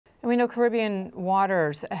And we know Caribbean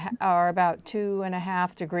waters are about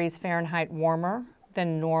 2.5 degrees Fahrenheit warmer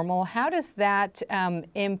than normal. How does that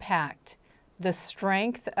impact the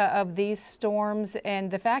strength of these storms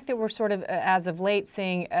and the fact that we're sort of, as of late,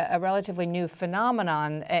 seeing a relatively new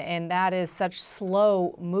phenomenon, and that is such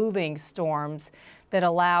slow-moving storms that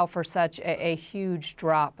allow for such a huge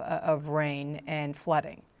drop of rain and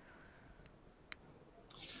flooding?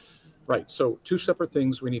 Right. So two separate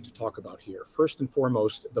things we need to talk about here. First and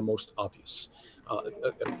foremost, the most obvious.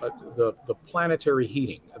 The planetary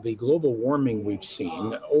heating, the global warming we've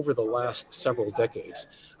seen over the last several decades.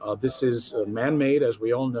 This is man-made, as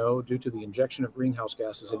we all know, due to the injection of greenhouse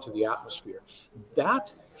gases into the atmosphere.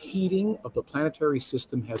 That heating of the planetary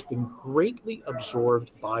system has been greatly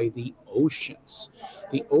absorbed by the oceans.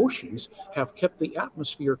 The oceans have kept the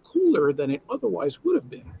atmosphere cooler than it otherwise would have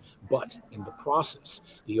been. But in the process,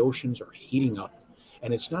 the oceans are heating up.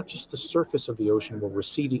 And it's not just the surface of the ocean where we're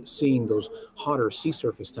seeing those hotter sea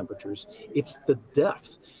surface temperatures. It's the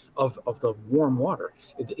depth of the warm water.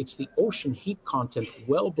 It's the ocean heat content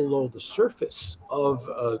well below the surface of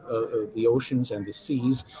the oceans and the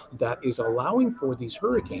seas that is allowing for these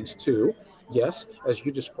hurricanes to, yes, as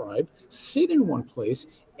you described, sit in one place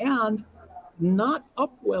and not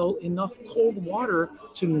upwell enough cold water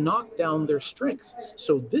to knock down their strength.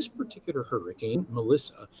 So this particular hurricane,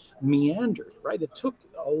 Melissa, meandered, right? It took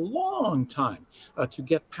a long time to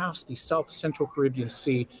get past the South Central Caribbean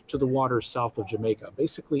Sea to the waters south of Jamaica.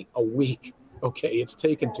 Basically a week, okay, it's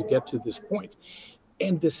taken to get to this point.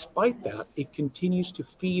 And despite that, it continues to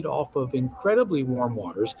feed off of incredibly warm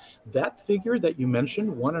waters. That figure that you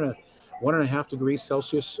mentioned, 1.5 degrees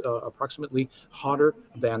Celsius, approximately hotter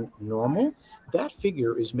than normal, that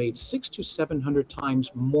figure is made 600 to 700 times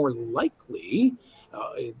more likely,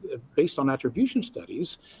 based on attribution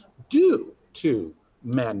studies, due to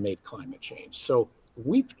man-made climate change. So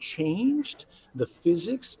we've changed the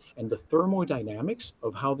physics and the thermodynamics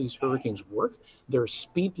of how these hurricanes work. There are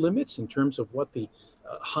speed limits in terms of what the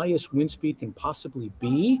highest wind speed can possibly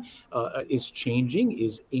be, is changing,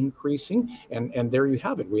 is increasing, and there you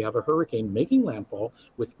have it. We have a hurricane making landfall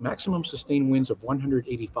with maximum sustained winds of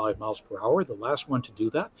 185 miles per hour. The last one to do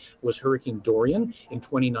that was Hurricane Dorian in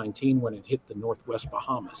 2019 when it hit the northwest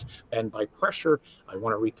Bahamas. And by pressure, I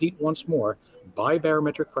want to repeat once more, by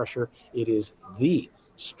barometric pressure, it is the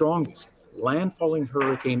strongest landfalling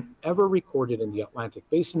hurricane ever recorded in the Atlantic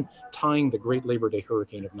Basin, tying the Great Labor Day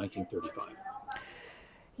Hurricane of 1935.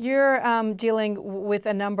 You're dealing with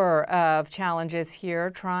a number of challenges here,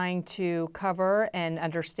 trying to cover and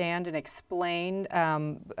understand and explain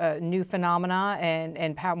new phenomena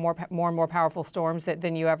and more and more powerful storms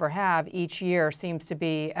than you ever have. Each year seems to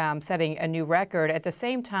be setting a new record. At the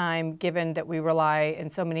same time, given that we rely,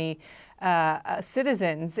 and so many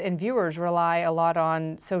citizens and viewers rely a lot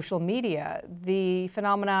on social media, the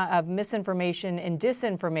phenomena of misinformation and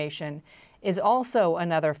disinformation is also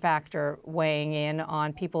another factor weighing in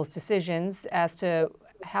on people's decisions as to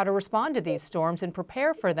how to respond to these storms and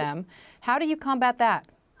prepare for them. How do you combat that?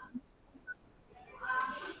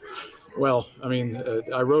 Well, I mean,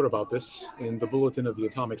 I wrote about this in the Bulletin of the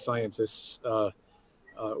Atomic Scientists,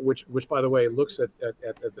 which, by the way, looks at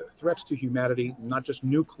the threats to humanity, not just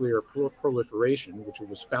nuclear proliferation, which it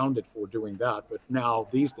was founded for doing that, but now,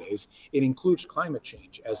 these days, it includes climate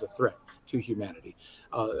change as a threat to humanity.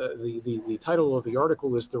 The title of the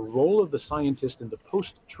article is The Role of the Scientist in the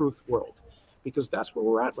Post-Truth World, because that's where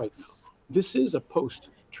we're at right now. This is a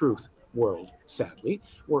post-truth world, sadly,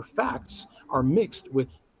 where facts are mixed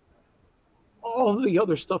with all the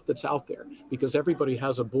other stuff that's out there, because everybody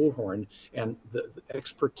has a bullhorn, and the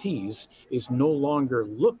expertise is no longer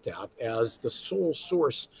looked at as the sole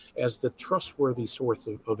source, as the trustworthy source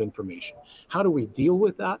of information. How do we deal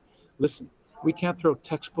with that? Listen, we can't throw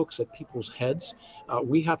textbooks at people's heads.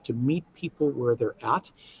 We have to meet people where they're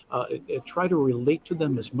at, try to relate to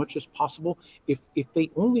them as much as possible. If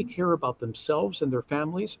they only care about themselves and their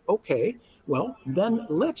families, okay, well, then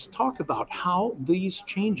let's talk about how these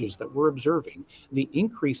changes that we're observing, the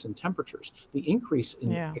increase in temperatures, the increase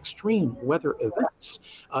in extreme weather events,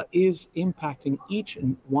 is impacting each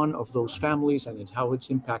and one of those families, and how it's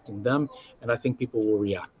impacting them. And I think people will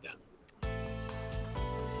react then.